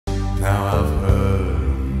Now I've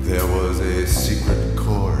heard there was a secret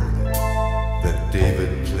chord that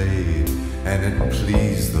David played and it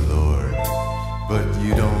pleased the Lord. But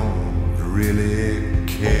you don't really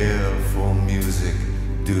care for music,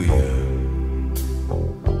 do you?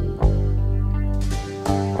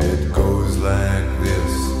 It goes like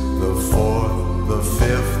this: the fourth, the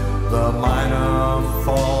fifth, the minor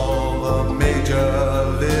fall, the major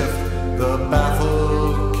lift, the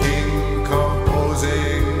baffled king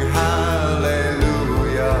composing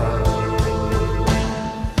hallelujah.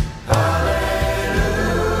 Hallelujah.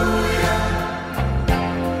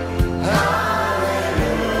 Hallelujah.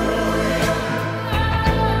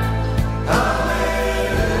 Hallelujah.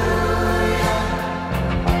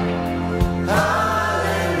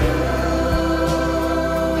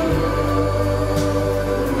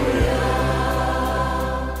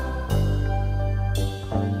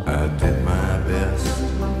 I did my best,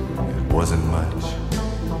 it wasn't much.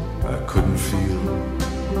 I couldn't feel,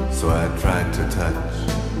 so I tried to touch.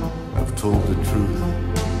 I've told the truth,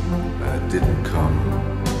 I didn't come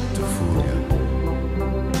to fool you.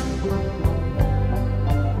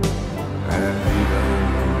 And even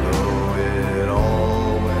though it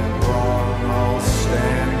all went wrong, I'll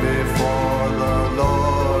stand before the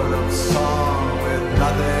Lord of Song with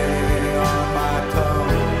nothing on my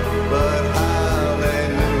tongue but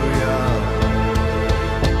hallelujah.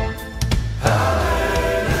 Hallelujah.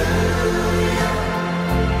 Hallelujah.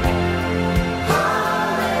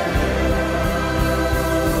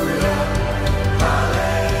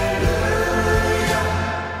 Hallelujah.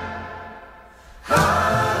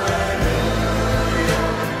 Hallelujah.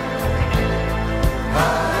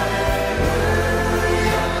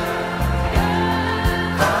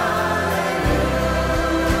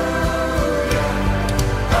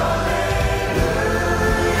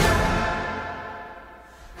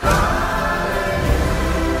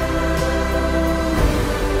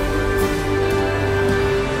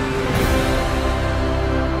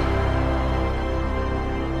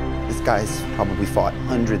 This guy's probably fought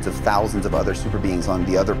hundreds of thousands of other super beings on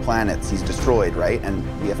the other planets he's destroyed, right? And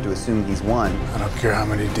we have to assume he's won. I don't care how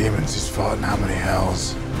many demons he's fought and how many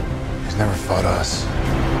hells. He's never fought us.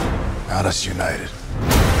 Not us united.